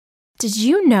Did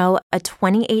you know a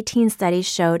 2018 study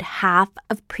showed half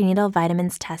of prenatal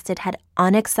vitamins tested had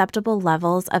unacceptable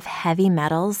levels of heavy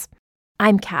metals?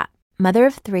 I'm Kat, mother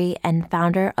of 3 and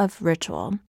founder of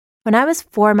Ritual. When I was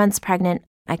 4 months pregnant,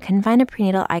 I couldn't find a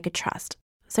prenatal I could trust,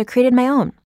 so I created my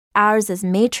own. Ours is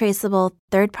made traceable,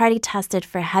 third-party tested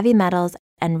for heavy metals,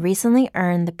 and recently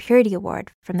earned the Purity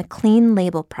Award from the Clean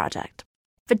Label Project.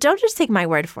 But don't just take my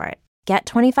word for it. Get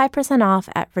 25% off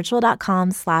at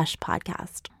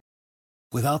ritual.com/podcast.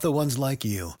 Without the ones like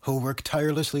you, who work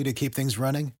tirelessly to keep things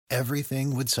running,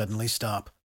 everything would suddenly stop.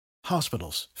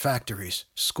 Hospitals, factories,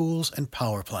 schools, and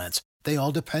power plants, they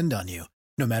all depend on you.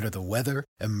 No matter the weather,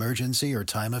 emergency, or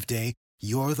time of day,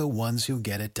 you're the ones who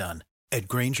get it done. At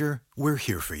Grainger, we're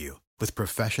here for you with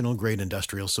professional-grade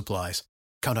industrial supplies.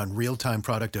 Count on real-time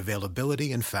product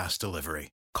availability and fast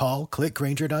delivery. Call, click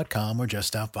Grainger.com, or just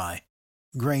stop by.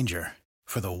 Grainger,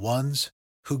 for the ones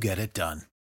who get it done.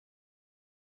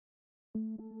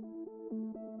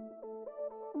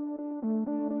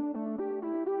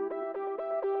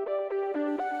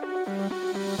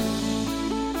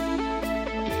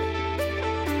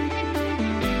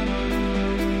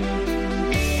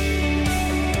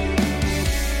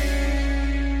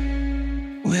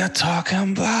 We're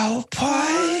talking about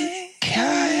podcast.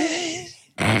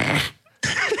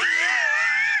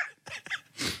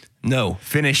 No,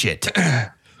 finish it.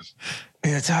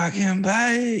 We're talking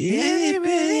about itty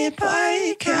bitty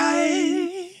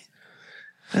podcast.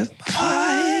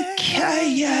 Podcast.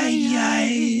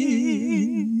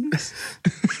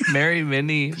 Merry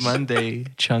Mini Monday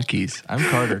Chunkies. I'm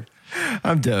Carter.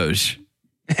 I'm Doge.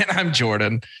 And I'm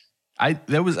Jordan.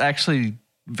 That was actually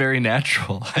very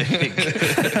natural, I think,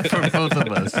 for both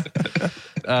of us.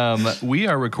 We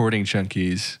are recording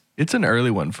Chunkies. It's an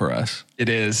early one for us. It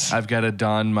is. I've got to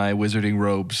don my wizarding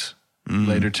robes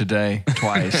later today,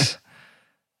 twice.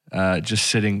 Just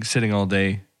sitting all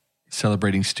day,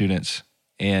 celebrating students.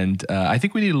 And I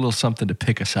think we need a little something to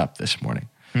pick us up this morning.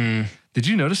 Did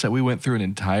you notice that we went through an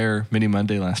entire Mini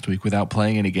Monday last week without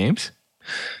playing any games?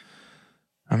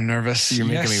 I'm nervous. You're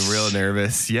making me real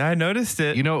nervous. Yeah, I noticed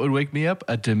it. You know what would wake me up?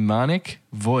 A demonic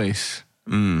voice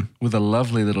with a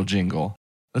lovely little jingle.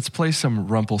 Let's play some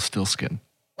Rumpelstiltskin.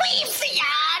 Wave the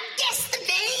yard, guess the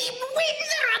name, win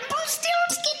the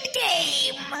Rumpelstiltskin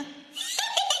game.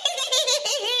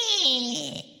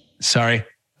 Sorry.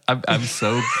 I'm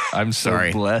so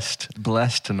Sorry. blessed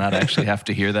to not actually have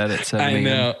to hear that at 7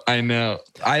 a.m. I know.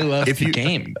 I love the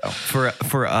game, though.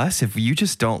 For us, if you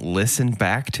just don't listen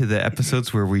back to the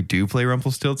episodes where we do play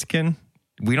Rumpelstiltskin,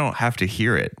 we don't have to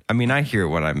hear it. I mean, I hear it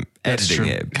when I'm editing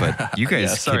it, but you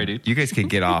guys, dude. You guys can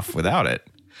get off without it.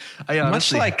 I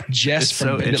honestly, Much like Jess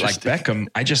from Bend It Like Beckham,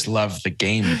 I just love the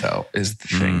game, though, is the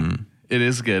thing. It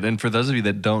is good. And for those of you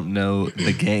that don't know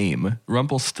the game,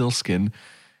 Rumpelstiltskin,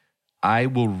 I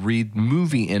will read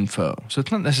movie info. So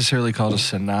it's not necessarily called a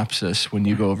synopsis when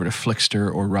you go over to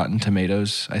Flickster or Rotten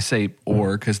Tomatoes. I say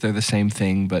or because they're the same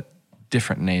thing, but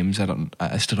different names.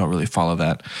 I still don't really follow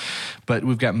that. But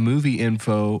we've got movie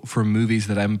info for movies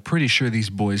that I'm pretty sure these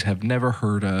boys have never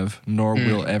heard of, nor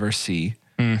will ever see.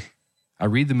 I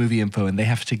read the movie info and they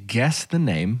have to guess the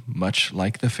name, much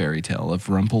like the fairy tale of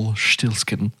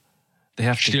Rumpelstiltskin. They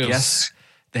have to guess.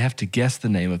 They have to guess the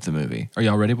name of the movie. Are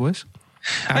y'all ready, boys?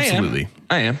 Absolutely.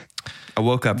 I am. I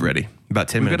woke up ready about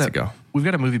 10 minutes ago. We've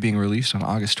got a movie being released on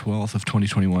August 12th of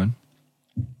 2021.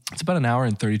 It's about an hour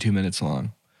and 32 minutes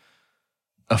long.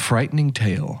 A frightening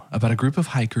tale about a group of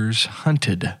hikers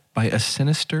hunted by a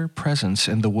sinister presence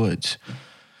in the woods.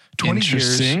 20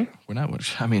 Interesting. years. We're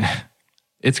not. I mean,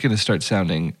 it's going to start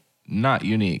sounding not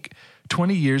unique.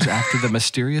 20 years after the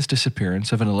mysterious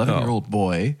disappearance of an 11-year-old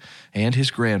boy and his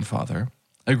grandfather,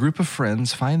 a group of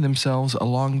friends find themselves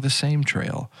along the same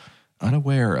trail,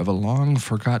 unaware of a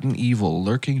long-forgotten evil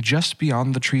lurking just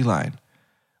beyond the tree line.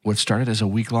 What started as a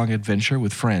week-long adventure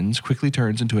with friends quickly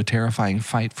turns into a terrifying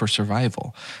fight for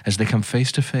survival as they come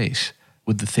face to face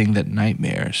with the thing that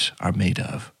nightmares are made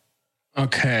of.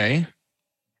 Okay.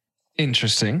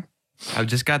 Interesting. I've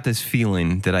just got this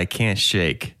feeling that I can't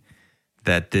shake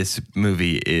that this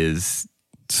movie is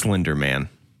Slender Man.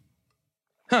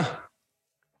 Huh.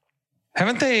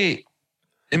 Haven't they,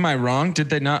 am I wrong? Did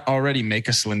they not already make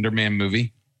a Slender Man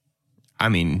movie? I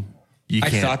mean, you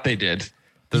can't. I thought they did.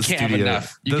 Those you can't studio, have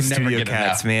enough. You those can never studio get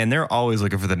cats, enough. man, they're always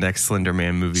looking for the next Slender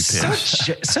Man movie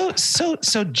pitch.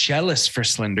 So jealous for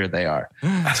Slender they are.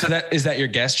 So is that your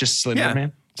guess? Just Slender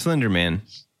Man? Slender Man.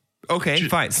 Okay,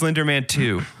 fine. Slender Man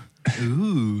 2.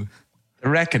 Ooh. The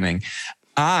Reckoning.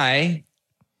 I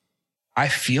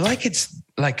feel like it's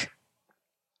like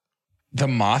The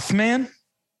Mothman.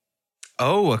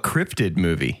 Oh, a cryptid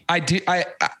movie. I do.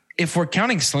 if we're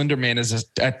counting Slender Man as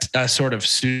a sort of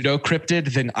pseudo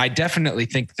cryptid, then I definitely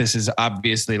think this is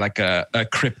obviously like a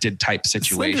cryptid type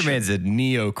situation. Slender Man's a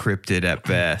neo cryptid at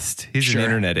best. He's an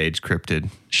internet age cryptid.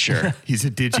 Sure. He's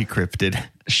a digi-cryptid.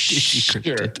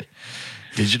 Sure.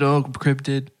 Digital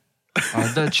cryptid are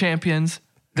the champions.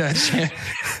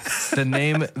 The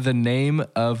name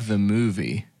of the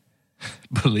movie,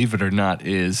 believe it or not,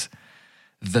 is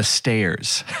The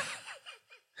Stairs.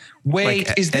 Wait,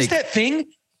 is this that thing?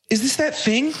 Is this that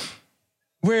thing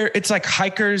where it's like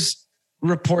hikers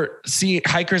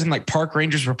and like park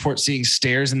rangers report seeing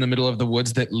stairs in the middle of the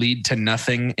woods that lead to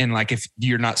nothing, and like if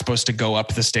you're not supposed to go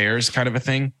up the stairs, kind of a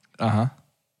thing? Uh-huh.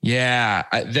 Yeah,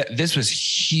 this was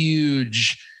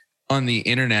huge on the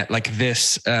internet. Like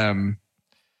this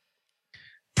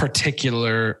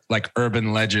particular like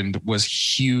urban legend was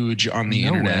huge on the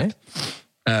internet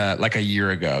like a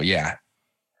year ago. Yeah.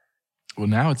 Well,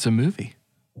 now it's a movie.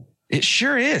 It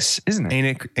sure is, isn't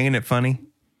it? Ain't it funny?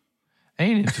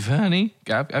 Ain't it funny?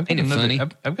 I've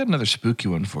got another spooky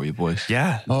one for you, boys.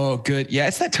 Yeah. Oh, good. Yeah,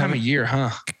 it's that time of year,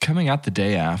 huh? Coming out the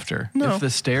day after. No. If the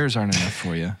stairs aren't enough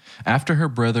for you. After her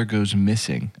brother goes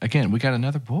missing. Again, we got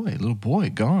another boy, little boy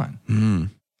gone.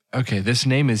 Mm. Okay, this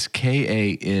name is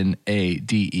Kanade.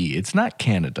 It's not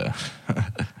Canada.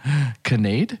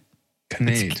 Canade?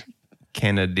 Canade.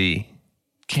 Kennedy.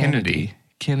 Kennedy.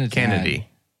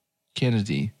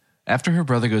 After her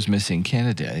brother goes missing,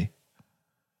 Kennedy,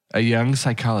 a young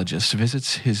psychologist,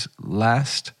 visits his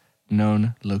last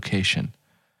known location,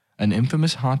 an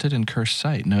infamous haunted and cursed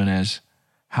site known as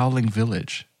Howling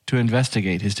Village, to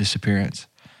investigate his disappearance.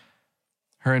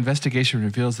 Her investigation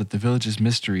reveals that the village's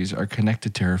mysteries are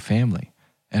connected to her family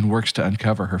and works to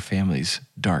uncover her family's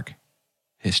dark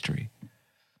history.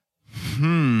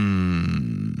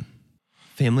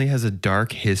 Family has a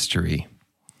dark history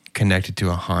connected to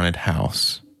a haunted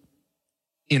house.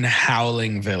 In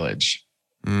Howling Village.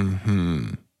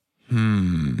 This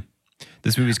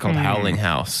movie's called Howling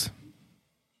House.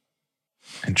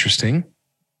 Interesting.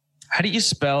 How do you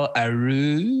spell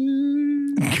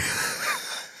Aru?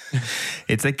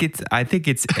 I think it's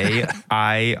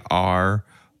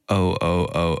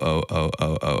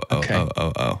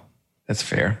AIROOOOOOOOOOO. That's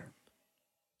fair.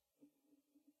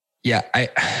 Yeah,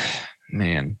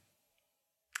 man.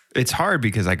 It's hard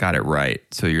because I got it right.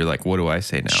 So you're like, what do I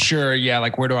say now? Sure, yeah,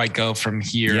 like where do I go from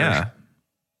here? Yeah.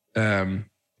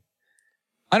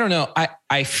 I don't know.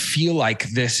 I feel like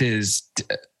this is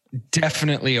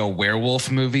definitely a werewolf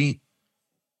movie.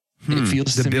 It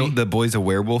feels to me. The boy's a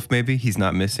werewolf, maybe? He's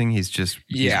not missing. He's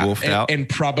wolfed out. And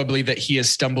probably that he has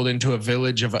stumbled into a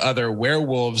village of other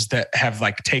werewolves that have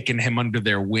like taken him under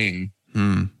their wing.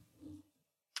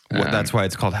 That's why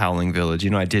it's called Howling Village. You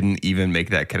know, I didn't even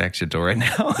make that connection to right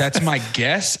now. That's my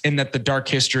guess. And that the dark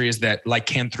history is that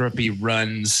lycanthropy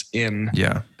runs in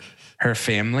her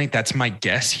family. That's my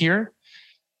guess here.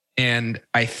 And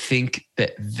I think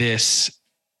that this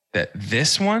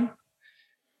one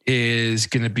is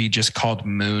going to be just called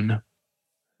Moon.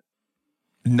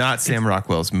 Not Sam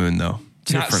Rockwell's Moon, though.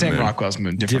 Not Sam Rockwell's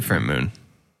Moon. Different moon.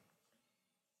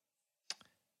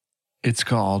 It's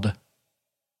called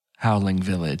Howling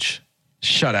Village.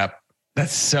 Shut up.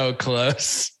 That's so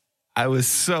close. I was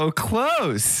so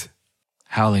close.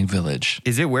 Howling Village.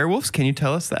 Is it werewolves? Can you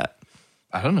tell us that?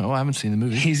 I don't know. I haven't seen the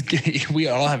movie. We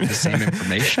all have the same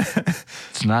information.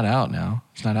 It's not out now.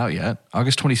 It's not out yet.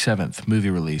 August 27th, movie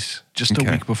release. Just a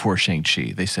week before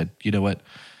Shang-Chi. They said, you know what?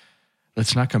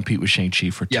 Let's not compete with Shang-Chi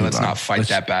for too long. Let's not fight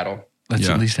that battle. Let's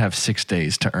at least have 6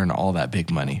 days to earn all that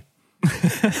big money.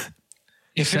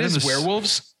 If it is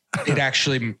werewolves, it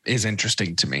actually is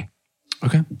interesting to me.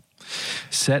 Okay.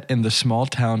 Set in the small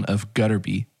town of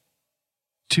Gutterby,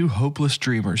 two hopeless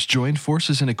dreamers join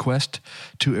forces in a quest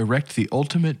to erect the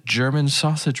ultimate German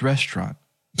sausage restaurant,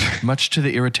 much to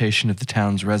the irritation of the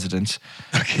town's residents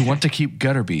who want to keep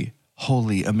Gutterby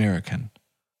wholly American.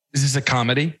 Is this a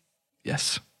comedy?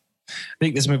 Yes. I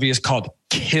think this movie is called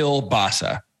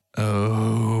Kielbasa.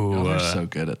 Oh. They're so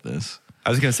good at this. I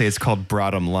was going to say it's called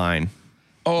Bottom Line.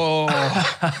 Oh.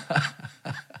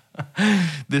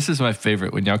 This is my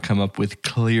favorite when y'all come up with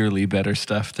clearly better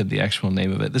stuff than the actual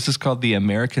name of it. This is called The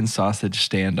American Sausage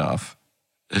Standoff,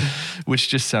 which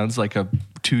just sounds like a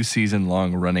 2-season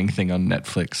long running thing on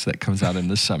Netflix that comes out in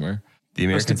the summer. The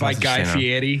American Hosted by Sausage Guy Standoff.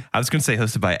 Fieri. I was going to say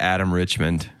hosted by Adam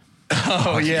Richmond.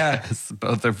 Oh, yeah. Yes,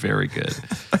 both are very good.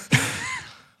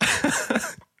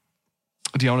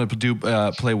 Do you want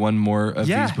to play one more of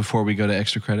these before we go to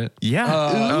extra credit?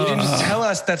 Yeah. You didn't tell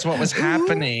us that's what was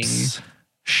happening.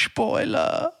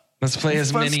 Spoiler. Let's play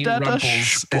as many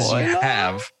Rumples as you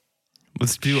have.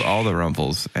 Let's do all the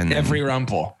Rumples. And Every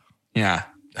Rumple. Yeah.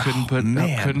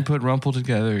 Couldn't put Rumple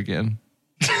together again.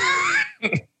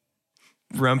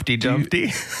 Rumpty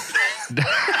Dumpty.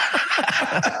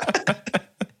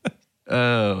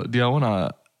 Oh, do y'all want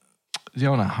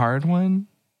a hard one?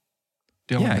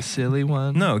 Do y'all want a silly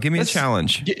one? No, give me a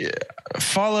challenge.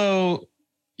 Follow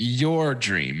your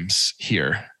dreams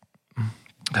here.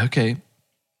 Okay.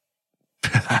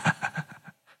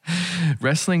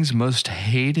 Wrestling's most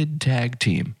hated tag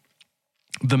team,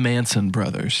 the Manson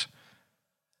brothers.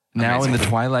 Now in the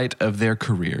twilight of their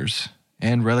careers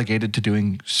and relegated to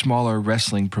doing smaller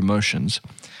wrestling promotions,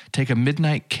 take a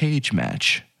midnight cage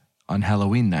match on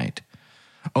Halloween night,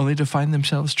 only to find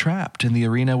themselves trapped in the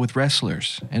arena with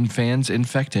wrestlers and fans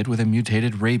infected with a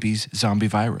mutated rabies zombie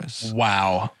virus.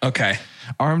 Wow. Okay.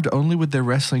 Armed only with their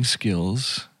wrestling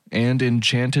skills and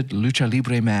enchanted lucha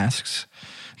libre masks,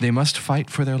 they must fight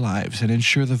for their lives and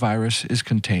ensure the virus is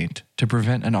contained to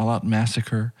prevent an all-out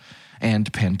massacre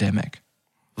and pandemic.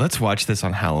 Let's watch this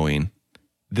on Halloween.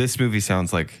 This movie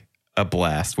sounds like a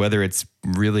blast. Whether it's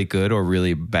really good or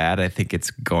really bad, I think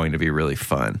it's going to be really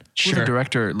fun. With a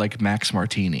director like Max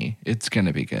Martini, it's going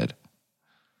to be good.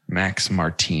 Max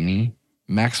Martini?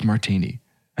 Max Martini.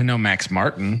 I know Max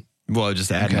Martin. Well,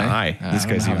 just add an eye. This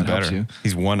guy's even better.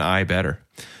 He's one eye better.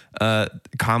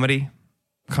 Comedy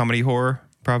horror,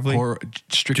 probably. Horror,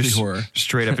 strictly just horror.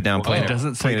 Straight up and down. Playing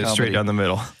it straight down the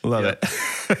middle. Love it.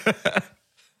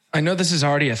 I know this is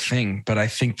already a thing, but I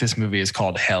think this movie is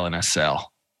called Hell in a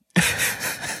Cell.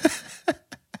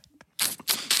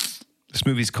 This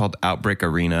movie's called Outbreak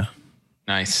Arena.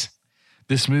 Nice.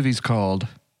 This movie's called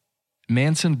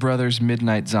Manson Brothers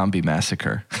Midnight Zombie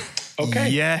Massacre. Okay.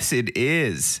 Yes, it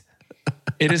is.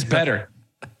 It is better.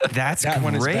 That great.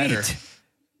 One is better.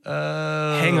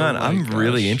 Hang on. I'm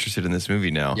really interested in this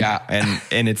movie now. Yeah.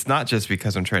 And it's not just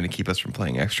because I'm trying to keep us from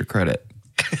playing extra credit.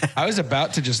 I was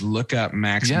about to just look up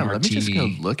Max Martini. Let me just go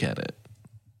look at it.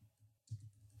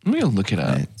 Let me go look it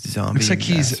up. Zombie Looks like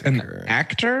he's Massacre. an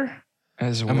actor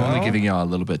as well. I'm only giving y'all a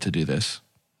little bit to do this.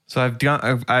 So I've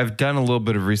done a little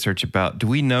bit of research about, do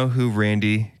we know who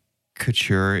Randy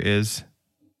Couture is?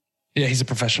 Yeah, he's a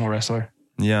professional wrestler.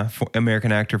 Yeah,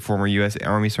 American actor, former U.S.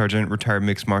 Army sergeant, retired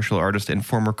mixed martial artist, and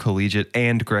former collegiate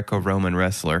and Greco-Roman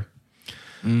wrestler.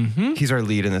 Mm-hmm. He's our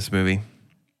lead in this movie.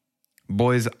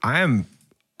 Boys, I am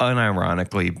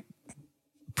unironically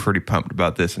pretty pumped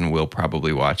about this and will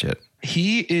probably watch it.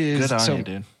 He is. Good on you,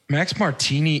 dude. Max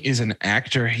Martini is an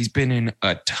actor. He's been in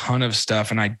a ton of stuff,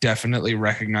 and I definitely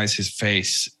recognize his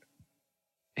face.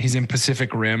 He's in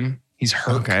Pacific Rim. He's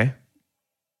Herc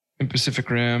in Pacific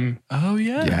Rim. Oh,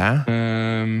 yeah.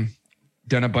 Yeah.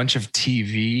 Done a bunch of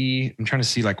TV. I'm trying to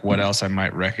see like what else I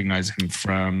might recognize him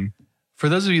from. For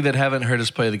those of you that haven't heard us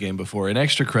play the game before, in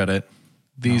extra credit,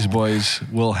 these boys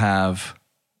will have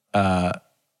a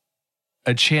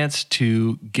chance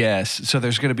to guess. So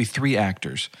there's going to be 3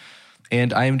 actors.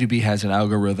 And IMDb has an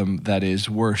algorithm that is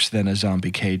worse than a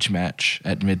zombie cage match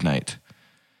at midnight.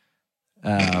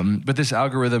 But this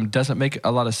algorithm doesn't make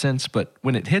a lot of sense, but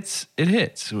when it hits, it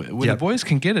hits. When the boys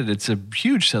can get it, it's a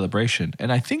huge celebration.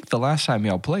 And I think the last time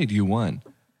y'all played, you won.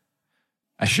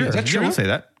 Sure. Is that true?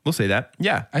 We'll say that.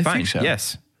 Yeah, I fine. think so.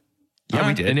 Yes. Yeah,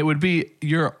 we did. And it would be,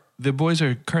 the boys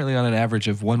are currently on an average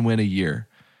of 1 win a year.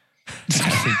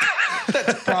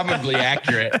 That's probably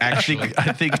accurate, actually.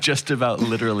 I think just about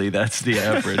literally that's the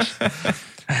average.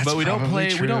 But we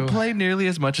don't play nearly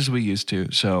as much as we used to,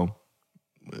 so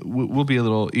we'll be a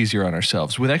little easier on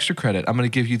ourselves. With extra credit, I'm going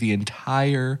to give you the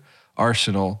entire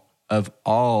arsenal of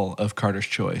all of Carter's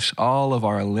Choice, all of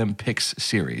our Olympics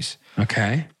series.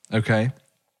 Okay.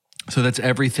 So that's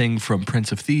everything from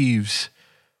Prince of Thieves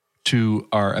to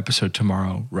our episode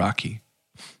tomorrow, Rocky.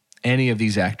 Any of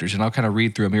these actors, and I'll kind of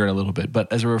read through them here in a little bit,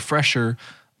 but as a refresher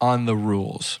on the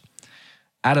rules,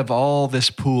 out of all this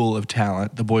pool of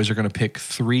talent, the boys are going to pick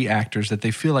 3 actors that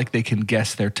they feel like they can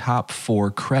guess their top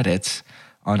 4 credits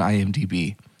on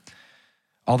IMDb.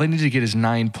 All they need to get is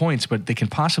 9 points, but they can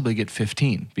possibly get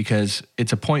 15 because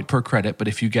it's a point per credit, but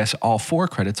if you guess all 4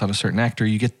 credits on a certain actor,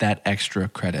 you get that extra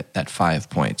credit, that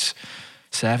 5 points.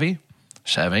 Savvy?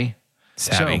 Savvy.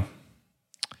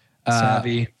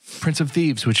 Prince of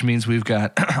Thieves, which means we've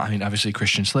got, obviously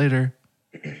Christian Slater.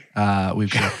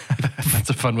 We've got, that's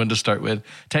a fun one to start with.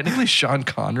 Technically Sean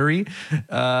Connery.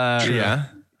 Yeah.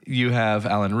 You have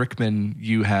Alan Rickman.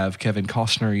 You have Kevin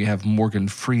Costner. You have Morgan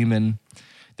Freeman.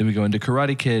 Then we go into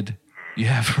Karate Kid. You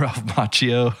have Ralph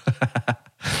Macchio.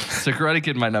 So Karate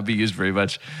Kid might not be used very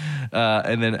much.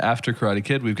 And then after Karate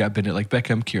Kid, we've got Bend It Like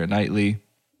Beckham, Keira Knightley.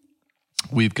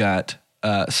 We've got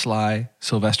Sly,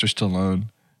 Sylvester Stallone,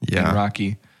 and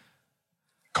Rocky.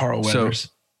 Carl Weathers. So,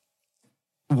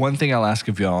 one thing I'll ask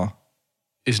of y'all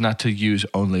is not to use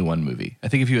only one movie. I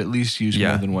think if you at least use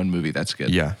more than one movie, that's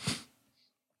good. Yeah.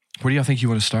 Where do y'all think you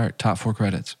want to start? Top 4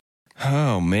 credits.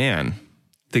 Oh, man.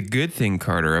 The good thing,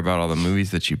 Carter, about all the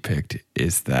movies that you picked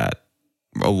is that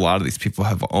a lot of these people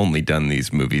have only done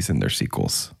these movies in their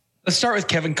sequels. Let's start with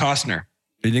Kevin Costner.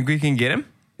 You think we can get him?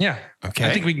 Yeah. Okay.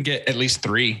 I think we can get at least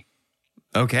 3.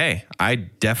 Okay.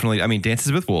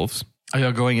 Dances with Wolves. Are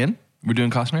y'all going in? We're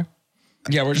doing Costner?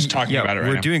 Yeah, we're just talking about it right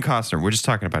now. We're doing Costner. We're just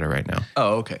talking about it right now.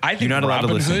 Oh, okay. I think You're not allowed to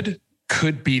Robin listen. Hood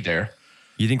could be there.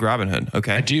 You think Robin Hood?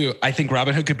 Okay. I do. I think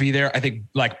Robin Hood could be there. I think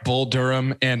like Bull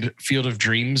Durham and Field of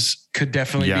Dreams could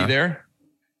definitely be there.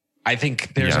 I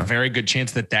think there's a very good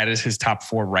chance that is his top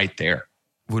 4 right there.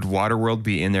 Would Waterworld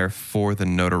be in there for the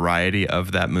notoriety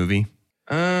of that movie?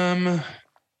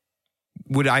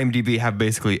 Would IMDb have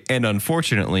basically, and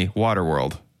unfortunately,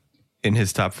 Waterworld in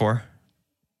his top 4?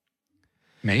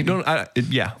 Maybe.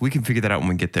 We can figure that out when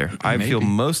we get there. I feel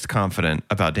most confident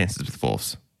about Dances with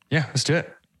Wolves. Yeah, let's do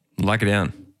it. Lock it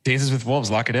down. Dances with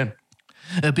Wolves, lock it in.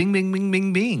 Bing, bing, bing,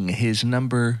 bing, bing. His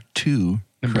number 2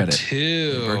 credit.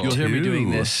 2. You'll hear me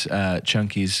doing this,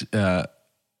 Chunkies.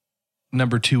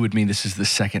 Number 2 would mean this is the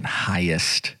second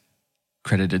highest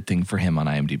credited thing for him on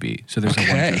IMDb. So there's a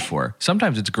 1 through 4.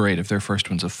 Sometimes it's great if their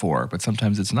first one's a 4, but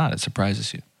sometimes it's not. It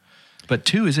surprises you. But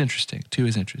 2 is interesting.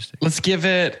 Let's give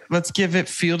it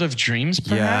Field of Dreams,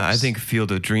 perhaps? Yeah, I think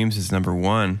Field of Dreams is number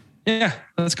 1. Yeah,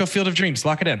 let's go Field of Dreams.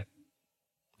 Lock it in.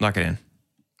 Lock it in.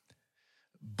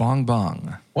 Bong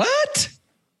Bong. What?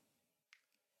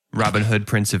 Robin Hood,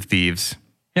 Prince of Thieves.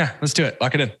 Yeah, let's do it.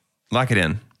 Lock it in. Lock it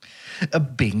in.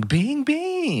 Bing, bing,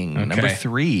 bing. Okay. Number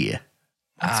 3.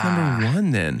 That's number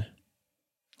 1 then.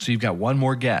 So you've got one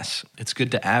more guess. It's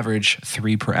good to average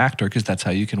 3 per actor because that's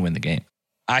how you can win the game.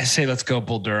 I say let's go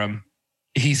Bull Durham.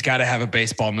 He's got to have a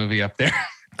baseball movie up there.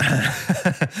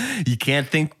 You can't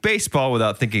think baseball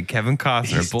without thinking Kevin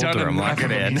Costner. Bull Durham, lock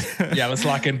it in. Yeah, let's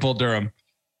lock in Bull Durham.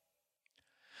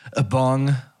 A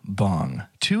Bong Bong.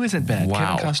 2 isn't bad.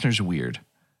 Wow. Kevin Costner's weird.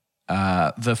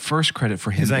 The first credit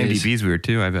for him His IMDb's weird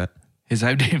too, I bet. His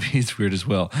IMDb is weird as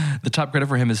well. The top credit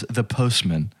for him is The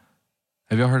Postman.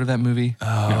 Have y'all heard of that movie?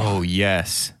 Oh,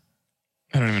 yes.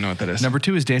 I don't even know what that is. Number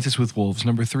 2 is Dances with Wolves.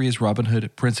 Number 3 is Robin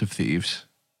Hood, Prince of Thieves.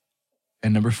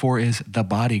 And number 4 is The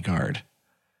Bodyguard.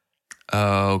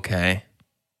 Okay.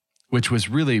 Which was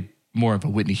really more of a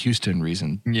Whitney Houston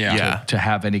reason to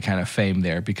have any kind of fame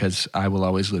there because I Will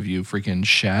Always Love You freaking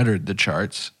shattered the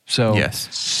charts. So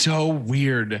yes. So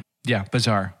weird. Yeah,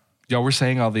 bizarre. Y'all were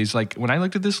saying all these, like, when I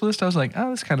looked at this list, I was like,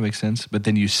 oh, this kind of makes sense. But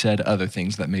then you said other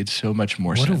things that made so much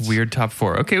more sense. What a weird top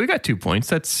 4. Okay, we got 2 points.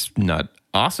 That's not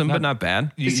awesome, but not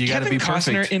bad. Is you got to Kevin be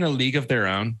Costner perfect. in a league of their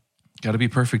own? Got to be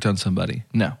perfect on somebody.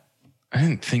 No. I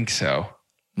didn't think so.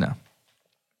 No.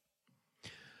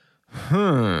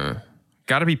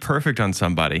 Got to be perfect on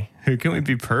somebody. Who can we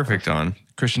be perfect on?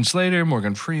 Christian Slater,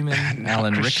 Morgan Freeman,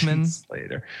 Alan Rickman.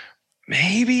 Slater.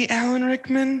 Maybe Alan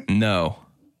Rickman? No,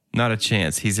 not a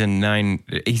chance. He's in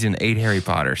 8 Harry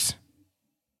Potters.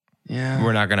 Yeah.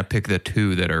 We're not going to pick the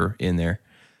 2 that are in there.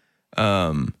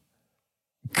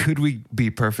 Could we be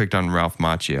perfect on Ralph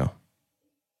Macchio?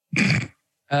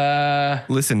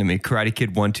 Listen to me. Karate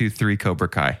Kid 1, 2, 3, Cobra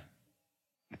Kai.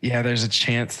 Yeah, there's a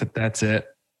chance that that's it.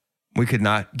 We could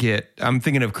not get, I'm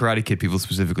thinking of Karate Kid people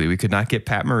specifically. We could not get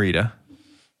Pat Morita.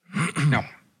 No.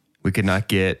 We could not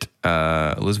get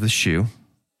Elizabeth Shue.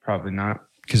 Probably not.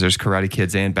 Because there's Karate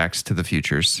Kids and Backs to the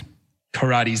Futures.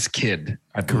 Karate's Kid.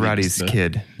 Karate's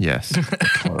Kid, yes.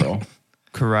 Plural.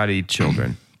 Karate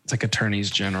children. It's like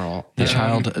attorneys general. The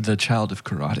child of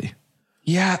karate.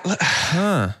 Yeah.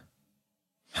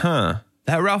 That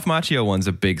Ralph Macchio one's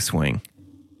a big swing.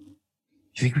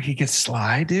 You think we could get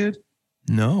Sly, dude?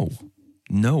 No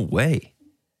way.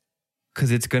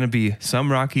 Because it's going to be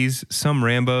some Rockies, some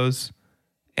Rambos,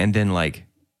 and then like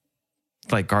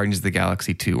Guardians of the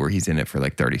Galaxy 2, where he's in it for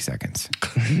like 30 seconds.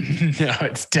 No,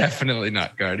 it's definitely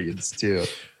not Guardians 2.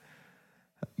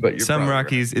 But you're some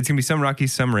Rockies. Right. It's going to be some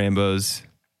Rockies, some Rambos.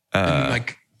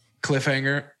 Like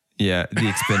Cliffhanger. Yeah, the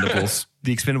Expendables.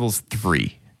 The Expendables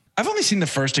 3. I've only seen the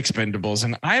first Expendables,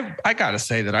 and I got to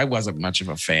say that I wasn't much of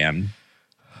a fan.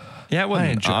 Yeah, it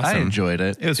wasn't awesome. I enjoyed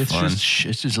it. It was fun. It's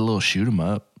just a little shoot 'em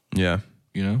up. Yeah.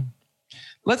 You know?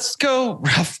 Let's go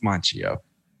Ralph Macchio.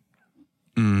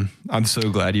 I'm so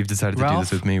glad you've decided to do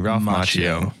this with me. Ralph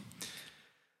Macchio.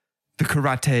 The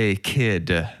Karate Kid.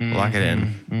 Lock it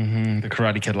in. Mm-hmm. The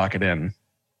Karate Kid, lock it in.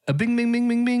 A bing, bing, bing,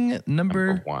 bing, bing.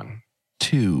 Number 1.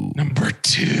 2. Number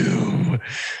 2.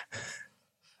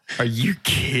 Are you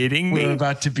kidding me? We're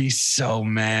about to be so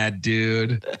mad,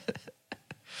 dude.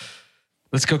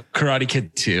 Let's go Karate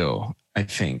Kid 2, I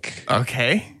think.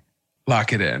 Okay.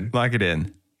 Lock it in. Lock it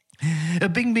in.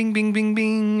 Bing, bing, bing, bing,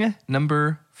 bing.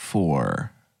 Number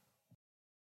 4.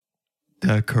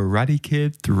 The Karate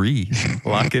Kid 3.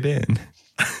 Lock it in.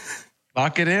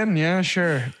 Lock it in. Yeah,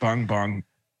 sure. Bong, bong.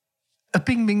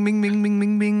 Bing, bing, bing, bing, bing,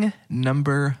 bing, bing.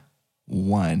 Number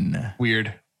 1.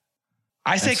 Weird.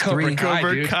 I say That's Cobra 3. Kai,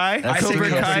 Cobra dude. Kai? I say Cobra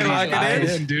Kai, lock it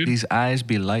in. dude. These eyes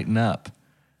be lighting up.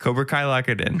 Cobra Kai, lock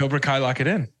it in. Cobra Kai, lock it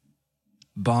in.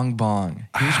 Bong, bong.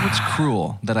 Here's what's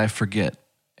cruel that I forget.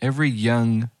 Every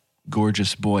young,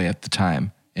 gorgeous boy at the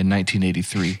time in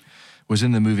 1983 was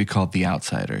in the movie called The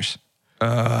Outsiders.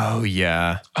 Oh,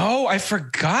 yeah. Oh, I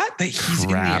forgot that he's in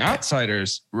The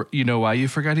Outsiders. You know why you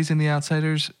forgot he's in The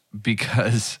Outsiders?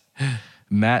 Because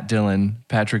Matt Dillon,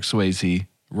 Patrick Swayze,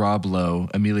 Rob Lowe,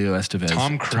 Emilio Estevez,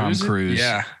 Tom Cruise.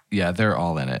 Yeah, they're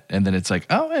all in it. And then it's like,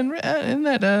 oh, and in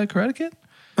that Karate Kid?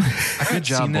 I haven't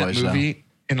seen that movie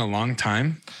in a long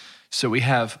time. So we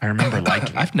have... I remember liking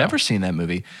it. I've never seen that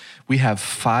movie. We have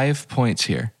 5 points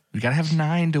here. We got to have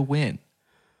 9 to win.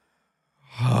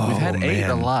 We've had 8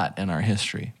 a lot in our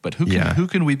history. But who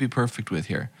can we be perfect with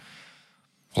here?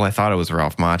 Well, I thought it was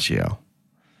Ralph Macchio.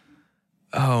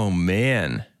 Oh,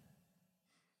 man.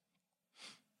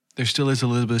 There still is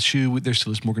Elizabeth Shue. There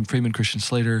still is Morgan Freeman, Christian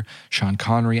Slater, Sean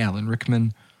Connery, Alan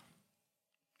Rickman,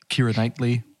 Keira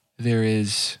Knightley. There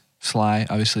is Sly,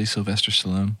 obviously, Sylvester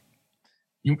Stallone.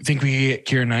 You think we get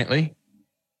Keira Knightley?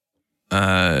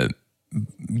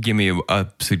 Give me a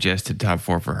suggested top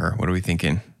 4 for her. What are we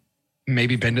thinking?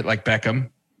 Maybe Bend It Like Beckham.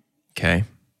 Okay.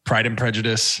 Pride and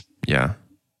Prejudice. Yeah.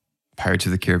 Pirates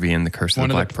of the Caribbean, The Curse of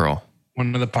the Black Pearl.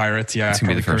 One of the pirates, yeah. That's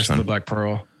gonna be the first Curse one. of the Black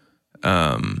Pearl.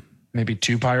 Maybe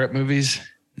 2 pirate movies.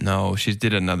 No, she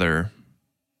did another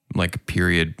like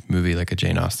period movie, like a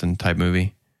Jane Austen type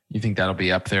movie. You think that'll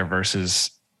be up there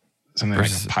versus something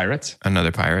like Pirates?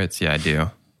 Another Pirates? Yeah, I do.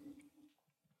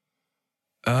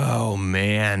 Oh,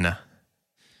 man.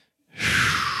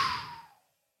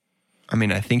 I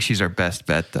mean, I think she's our best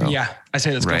bet, though. Yeah. I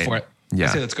say let's go for it. Yeah.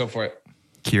 I say let's go for it.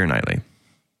 Keira Knightley.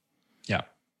 Yeah.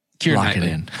 Keira Lock Knightley.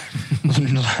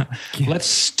 it in. Let's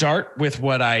start with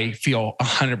what I feel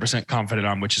 100% confident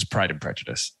on, which is Pride and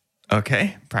Prejudice.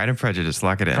 Okay. Pride and Prejudice.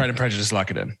 Lock it in. Pride and Prejudice,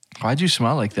 lock it in. Why'd you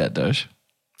smile like that, Doge?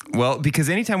 Well, because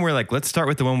anytime we're like, let's start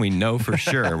with the one we know for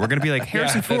sure, we're going to be like,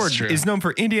 Harrison Ford true. is known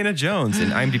for Indiana Jones.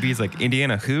 And IMDb is like,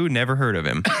 Indiana who? Never heard of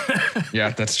him.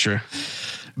 Yeah, that's true.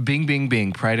 Bing, bing,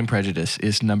 bing. Pride and Prejudice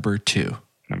is number 2.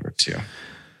 Number 2.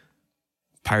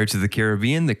 Pirates of the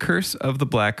Caribbean, The Curse of the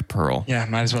Black Pearl. Yeah,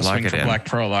 might as well Lock swing it for in. Black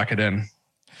Pearl. Lock it in.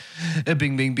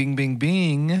 Bing, bing, bing, bing,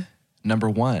 bing. Number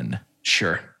 1.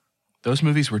 Sure. Those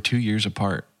movies were 2 years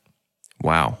apart.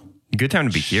 Wow. Good time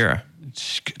to be Keira.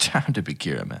 It's a good time to be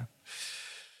Keira, man.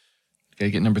 Gotta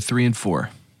get number 3 and 4.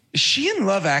 Is she in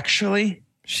Love Actually?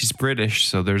 She's British,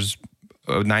 so there's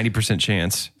a 90%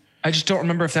 chance. I just don't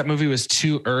remember if that movie was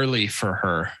too early for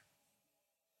her.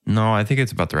 No, I think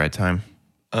it's about the right time.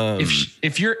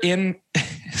 If you're in,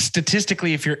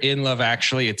 statistically, if you're in Love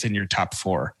Actually, it's in your top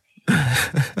 4. Do You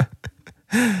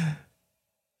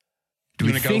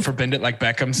we want to go think? for Bend It Like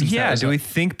Beckham? Since Yeah. Do we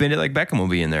think Bend It Like Beckham will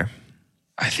be in there?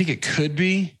 I think it could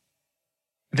be.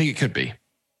 I think it could be.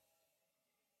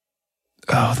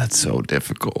 Oh, that's so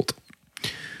difficult.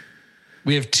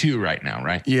 We have 2 right now,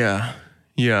 right? Yeah.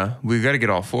 Yeah. We've got to get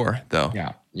all 4, though.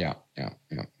 Yeah.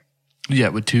 Yeah,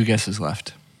 with 2 guesses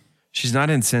left. She's not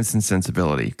in Sense and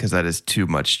Sensibility because that is too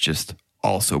much just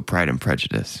also Pride and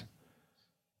Prejudice.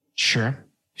 Sure.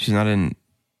 She's not in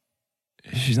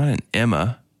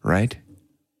Emma, right?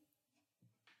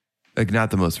 Like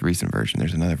not the most recent version.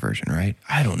 There's another version, right?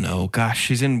 I don't know. Gosh,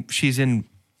 she's in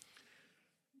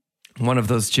one of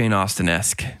those Jane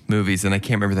Austen-esque movies, and I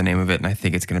can't remember the name of it, and I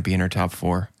think it's going to be in her top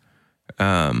 4.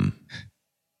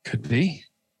 Could be.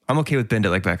 I'm okay with Bend It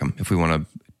Like Beckham if we want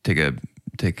to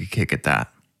take a kick at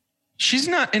that. She's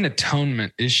not in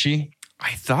Atonement, is she?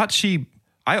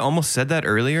 I almost said that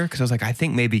earlier because I was like, I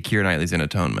think maybe Keira Knightley's in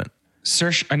Atonement.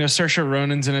 I know Saoirse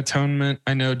Ronan's in Atonement.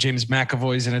 I know James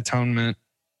McAvoy's in Atonement.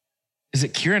 Is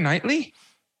it Keira Knightley?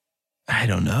 I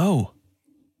don't know.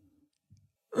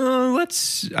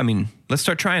 Let's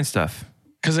start trying stuff.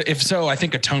 Because if so, I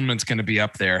think Atonement's going to be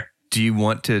up there. Do you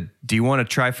want to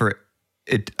try for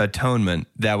Atonement?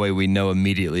 That way we know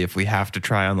immediately if we have to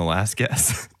try on the last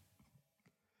guess.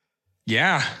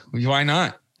 Yeah, why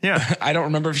not? Yeah. I don't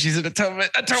remember if she's in Atonement.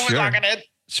 Atonement, Sure. lock it in.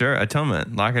 Sure,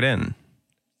 Atonement. Lock it in.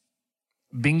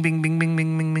 Bing, bing, bing, bing,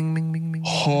 bing, bing, bing, bing, bing, bing.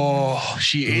 Oh,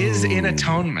 she is in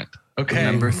Atonement. Okay.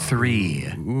 Number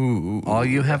 3. Ooh. All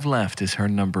you have left is her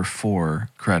number 4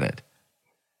 credit.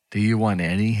 Do you want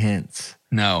any hints?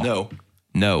 No.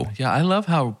 Yeah, I love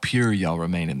how pure y'all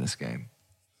remain in this game.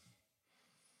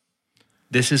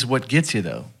 This is what gets you,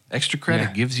 though. Extra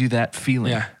credit gives you that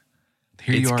feeling. Yeah.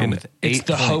 Here you are with 8 It's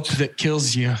the hope that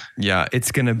kills you. Yeah,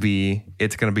 it's gonna be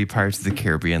Pirates of the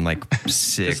Caribbean like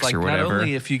 6 It's like or whatever. not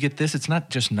only if you get this, it's not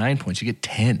just 9 points. You get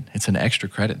 10. It's an extra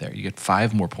credit there. You get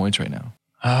 5 more points right now.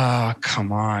 Oh,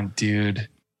 come on, dude.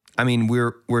 I mean,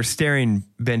 we're staring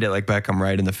Bend It Like Beckham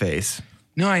right in the face.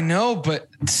 No, I know, but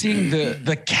seeing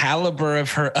the caliber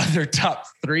of her other top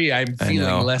 3, I'm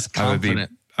feeling less confident.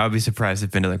 I would be surprised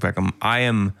if Bend It Like Beckham. I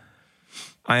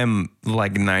am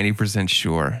like 90%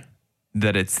 sure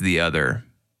that it's the other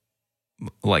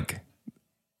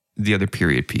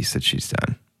period piece that she's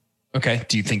done. Okay.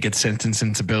 Do you think it's Sense and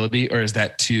Sensibility, or is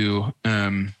that too?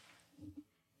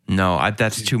 No,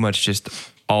 that's too much. Just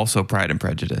also Pride and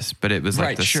Prejudice, but it was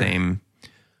like the same.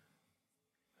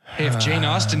 Hey, if Jane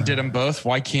Austen did them both,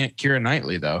 why can't Keira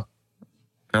Knightley though?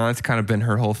 Well, that's kind of been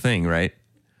her whole thing, right?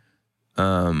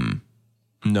 No,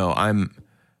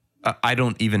 I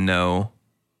don't even know.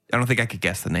 I don't think I could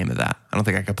guess the name of that. I don't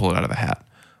think I could pull it out of a hat.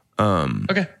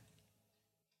 Okay.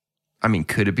 I mean,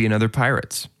 could it be another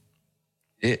Pirates?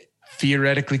 It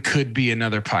theoretically could be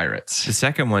another Pirates. The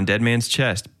second one, Dead Man's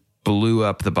Chest, blew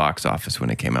up the box office when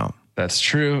it came out. That's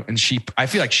true. And I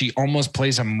feel like she almost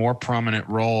plays a more prominent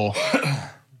role.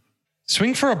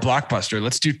 Swing for a blockbuster.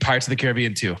 Let's do Pirates of the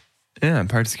Caribbean 2. Yeah,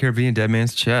 Pirates of the Caribbean, Dead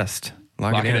Man's Chest.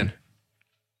 Lock it in.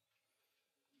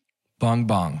 Bong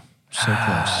bong. So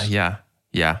close.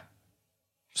 Yeah.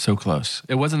 So close.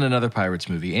 It wasn't another Pirates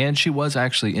movie. And she was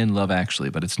actually in Love Actually,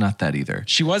 but it's not that either.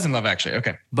 She was in Love Actually.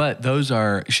 Okay. But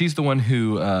she's the one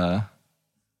who,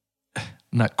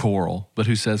 not Coral, but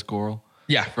who says Coral?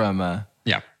 Yeah. From,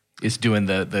 is doing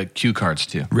the cue cards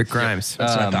too. Rick Grimes.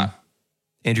 That's what I thought.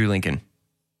 Andrew Lincoln.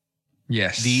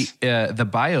 Yes. The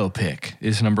biopic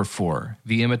is number 4,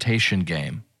 The Imitation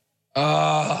Game.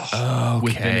 Oh,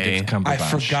 with Benedict Cumberbatch. I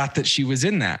forgot that she was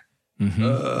in that.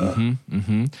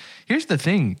 Here's the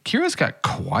thing. Kira's got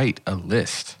quite a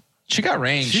list. She got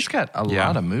range. She's got a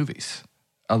lot of movies.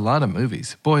 A lot of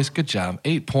movies. Boys, good job.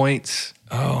 8 points.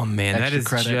 Oh, man, that is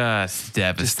credit. Just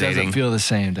devastating. Just doesn't feel the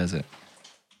same, does it?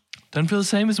 Doesn't feel the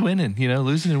same as winning.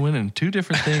 Losing and winning. 2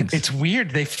 different things. It's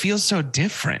weird. They feel so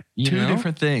different. 2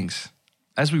 different things.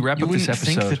 As we wrap up this episode.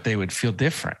 You wouldn't think that they would feel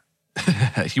different.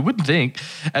 You wouldn't think.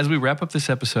 As we wrap up this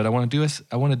episode, I want to do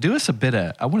us a bit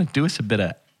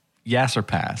of Yes or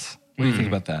Pass. What do you think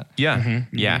about that? Yeah.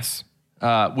 Mm-hmm. Yes.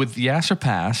 With Yes or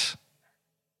Pass,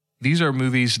 these are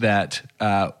movies that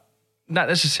not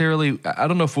necessarily, I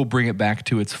don't know if we'll bring it back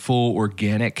to its full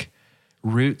organic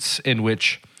roots in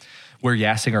which we're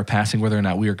yassing or passing whether or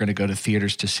not we are going to go to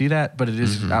theaters to see that. But it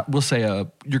is, we'll say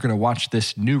you're going to watch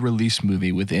this new release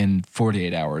movie within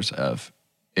 48 hours of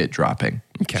it dropping.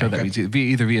 Okay. So that means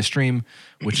either via stream,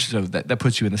 which so that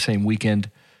puts you in the same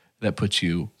weekend, that puts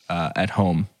you at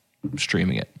home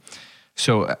streaming it.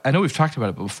 So I know we've talked about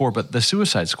it before, but The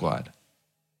Suicide Squad.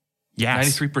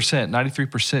 Yes.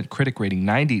 93% critic rating,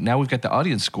 90. Now we've got the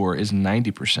audience score is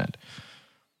 90%.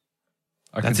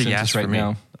 That's a yes right for me. now.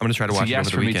 I'm going to try to watch it over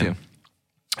the weekend. Me too.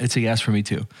 It's a yes for me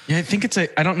too. Yeah, I think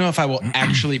I don't know if I will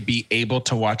actually be able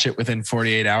to watch it within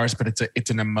 48 hours, but it's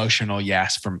an emotional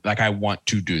yes from I want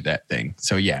to do that thing.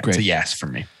 So yeah, Great. It's a yes for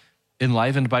me.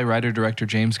 Enlivened by writer-director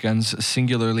James Gunn's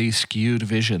singularly skewed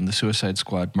vision, The Suicide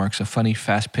Squad marks a funny,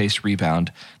 fast-paced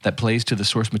rebound that plays to the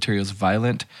source material's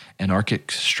violent,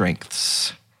 anarchic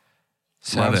strengths.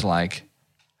 Sounds like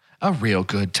a real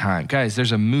good time. Guys,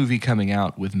 there's a movie coming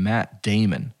out with Matt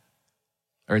Damon.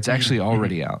 Or it's actually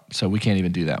already out, so we can't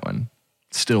even do that one.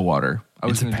 Stillwater.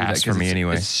 It's a pass for me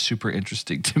anyway. It's super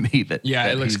interesting to me that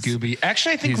it looks gooby.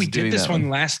 Actually, I think we did this one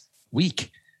last week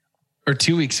or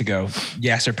 2 weeks ago.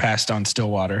 Yasser passed on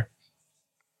Stillwater.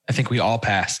 I think we all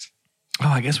passed. Oh,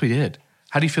 I guess we did.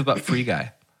 How do you feel about Free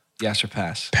Guy? Yasser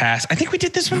pass. Pass. I think we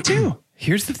did this one too.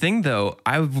 Here's the thing, though.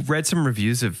 I read some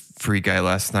reviews of Free Guy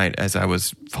last night as I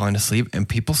was falling asleep, and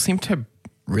people seem to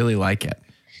really like it.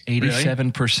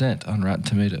 87% on Rotten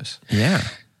Tomatoes. Yeah.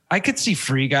 I could see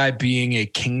Free Guy being a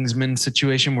Kingsman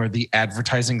situation where the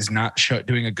advertising's not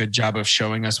doing a good job of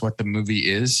showing us what the movie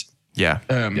is. Yeah.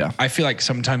 I feel like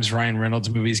sometimes Ryan Reynolds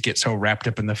movies get so wrapped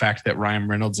up in the fact that Ryan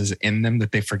Reynolds is in them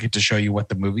that they forget to show you what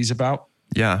the movie's about.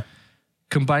 Yeah.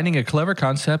 Combining a clever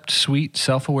concept, sweet,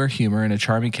 self-aware humor, and a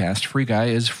charming cast, Free Guy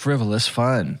is frivolous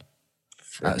fun.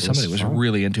 Somebody was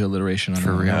really into alliteration on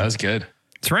For real. That was good.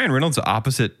 It's Ryan Reynolds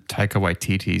opposite Taika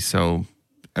Waititi, so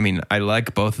I mean, I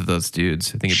like both of those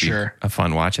dudes. I think it'd be a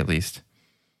fun watch at least.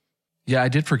 Yeah, I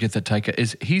did forget that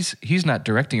Taika he's not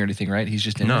directing or anything, right? He's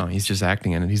just in it. He's just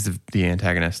acting in it. He's the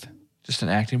antagonist. Just an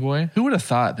acting boy. Who would have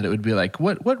thought that it would be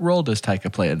what role does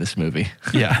Taika play in this movie?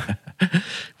 Yeah.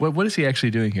 What is he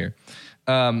actually doing here?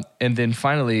 And then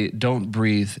finally, Don't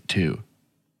Breathe 2.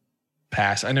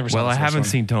 Pass. I never saw. Well, the I first haven't one.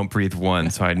 seen Don't Breathe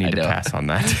 1, so I need to pass on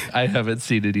that. I haven't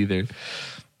seen it either.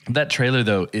 That trailer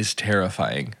though is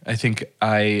terrifying. I think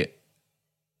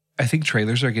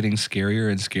trailers are getting scarier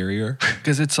and scarier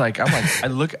because it's like I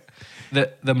look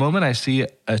the moment I see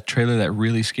a trailer that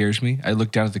really scares me, I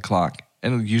look down at the clock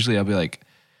and usually I'll be like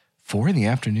 4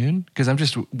 p.m. because I'm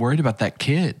just worried about that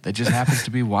kid that just happens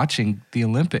to be watching the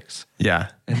Olympics. Yeah.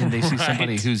 And then they see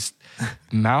somebody whose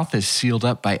mouth is sealed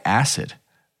up by acid.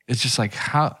 It's just like,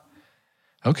 how?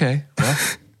 Okay, well,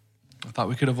 I thought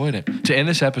we could avoid it. To end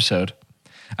this episode,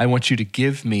 I want you to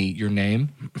give me your name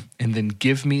and then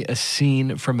give me a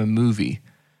scene from a movie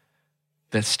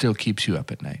that still keeps you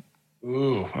up at night.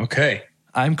 Ooh, okay.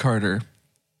 I'm Carter,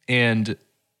 and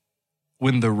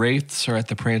when the wraiths are at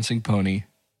the Prancing Pony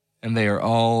and they are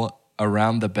all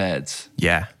around the beds,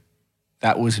 Yeah.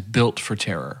 that was built for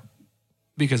terror.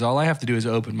 Because all I have to do is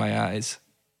open my eyes,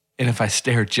 and if I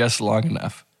stare just long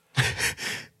enough,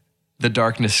 the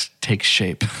darkness takes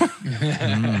shape.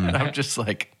 And I'm just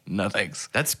like, no thanks.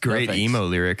 That's great No thanks. emo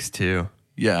lyrics, too.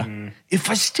 Yeah. If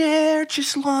I stare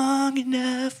just long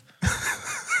enough,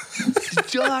 the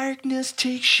darkness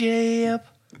takes shape.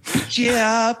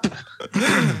 Yep.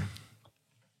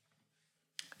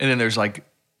 And then there's like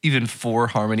even 4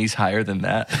 harmonies higher than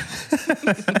that.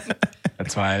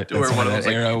 That's why Where one of that them's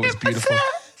like, era was beautiful.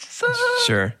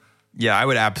 Sure. Yeah, I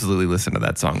would absolutely listen to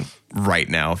that song right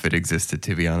now if it existed,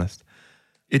 to be honest.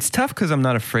 It's tough because I'm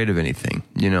not afraid of anything,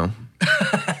 you know?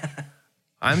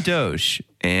 I'm Doge,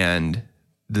 and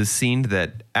the scene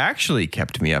that actually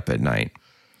kept me up at night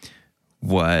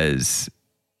was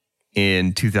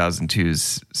in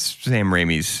 2002's Sam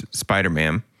Raimi's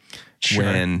Spider-Man,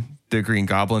 when the Green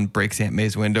Goblin breaks Aunt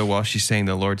May's window while she's saying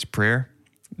the Lord's Prayer.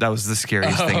 That was the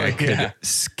scariest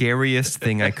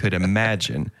thing I could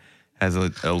imagine as a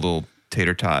little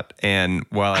tater tot. And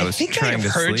while I was trying to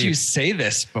sleep, heard you say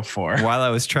this before. while I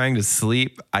was trying to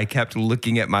sleep, I kept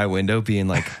looking at my window, being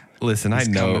like, "Listen, I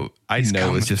know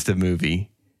it's just a movie,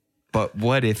 but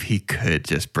what if he could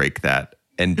just break that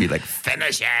and be like,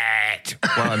 finish it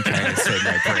while I'm trying to say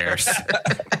my prayers."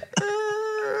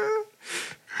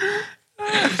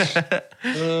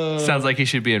 Sounds like he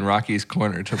should be in Rocky's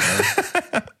corner tomorrow.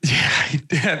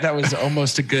 Yeah, that was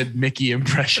almost a good Mickey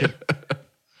impression.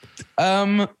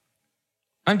 I'm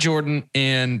Jordan,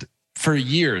 and for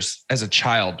years as a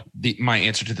child, my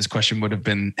answer to this question would have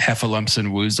been Heffalumps and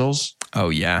Woozles. Oh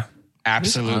yeah,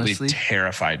 Absolutely Honestly,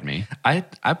 terrified me. I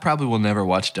probably will never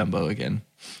watch Dumbo again.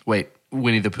 Wait,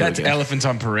 Winnie the Pooh That's again. Elephants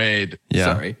on Parade. yeah.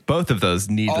 Sorry. Both of those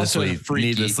Also needlessly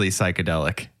freaky.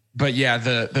 psychedelic. But yeah,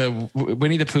 the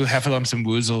Winnie the Pooh, Heffalumps and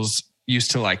Woozles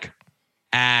used to like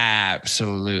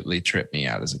absolutely trip me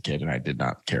out as a kid, and I did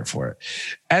not care for it.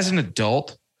 As an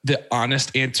adult, the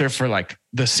honest answer for like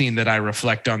the scene that I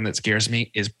reflect on that scares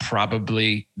me is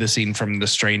probably the scene from The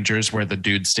Strangers where the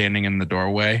dude's standing in the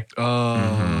doorway.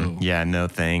 Oh. Yeah, no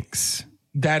thanks.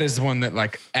 That is the one that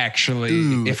like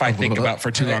actually, if I think about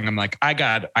for too long, I'm like, I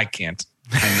can't.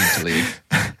 I need to leave.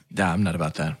 Nah, I'm not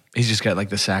about that. He's just got like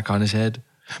the sack on his head.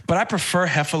 But I prefer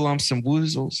Heffalumps and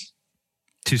Woozles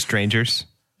To strangers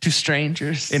to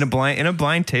Strangers. in a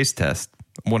blind taste test.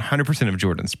 100% of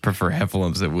Jordans prefer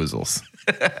Heffalumps and Woozles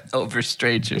Over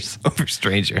strangers. over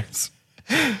strangers.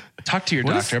 Talk to your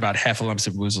doctor about Heffalumps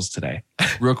and Woozles today.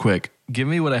 Real quick, give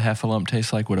me what a heffalump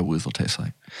tastes like, what a woozle tastes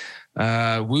like.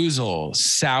 Woozle,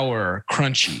 sour,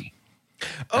 crunchy.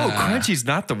 Oh, crunchy's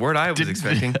not the word I was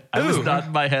expecting. I was not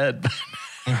in my head.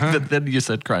 But then you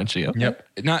said crunchy. Okay. Yep.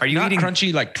 Not, Are you not eating-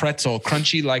 crunchy like pretzel?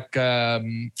 Crunchy like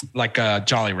a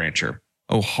Jolly Rancher.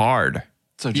 Oh, hard.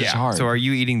 So just Yeah. hard. So are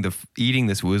you eating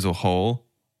this Woozle whole?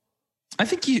 I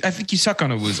think you suck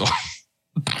on a Woozle.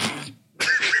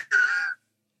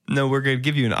 No, we're going to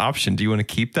give you an option. Do you want to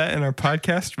keep that in our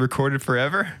podcast recorded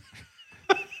forever?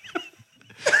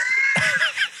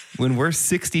 When we're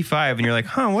 65 and you're like,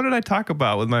 what did I talk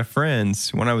about with my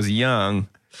friends when I was young?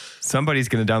 Somebody's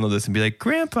going to download this and be like,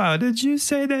 Grandpa, did you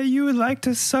say that you would like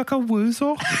to suck a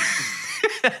Woozle?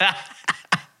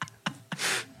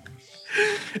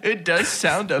 It does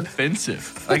sound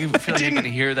offensive. I can feel like you can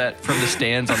hear that from the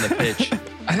stands on the pitch.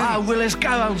 Well, let's go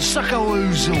and suck a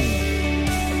woozle.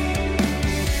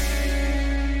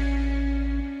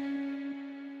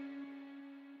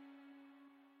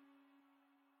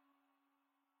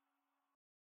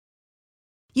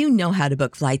 You know how to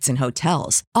book flights and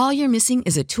hotels. All you're missing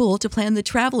is a tool to plan the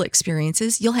travel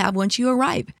experiences you'll have once you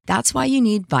arrive. That's why you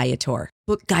need Viator.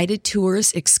 Book guided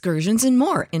tours, excursions, and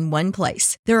more in one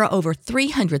place. There are over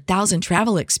 300,000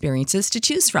 travel experiences to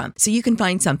choose from, so you can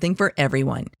find something for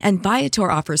everyone. And Viator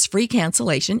offers free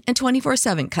cancellation and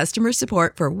 24/7 customer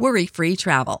support for worry-free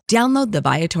travel. Download the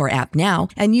Viator app now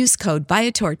and use code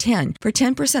Viator10 for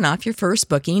 10% off your first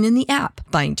booking in the app.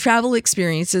 Find travel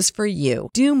experiences for you.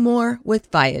 Do more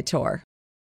with Viator.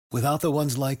 Without the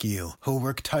ones like you, who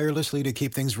work tirelessly to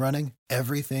keep things running,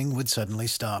 everything would suddenly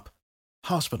stop.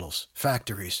 Hospitals,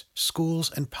 factories, schools,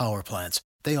 and power plants,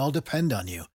 they all depend on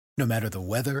you. No matter the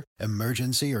weather,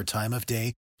 emergency, or time of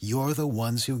day, you're the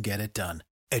ones who get it done.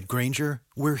 At Grainger,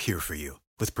 we're here for you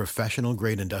with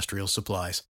professional-grade industrial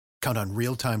supplies. Count on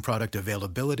real-time product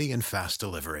availability and fast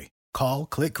delivery. Call,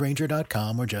 click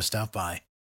Grainger.com, or just stop by.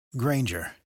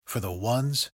 Grainger, for the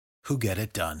ones who get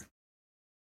it done.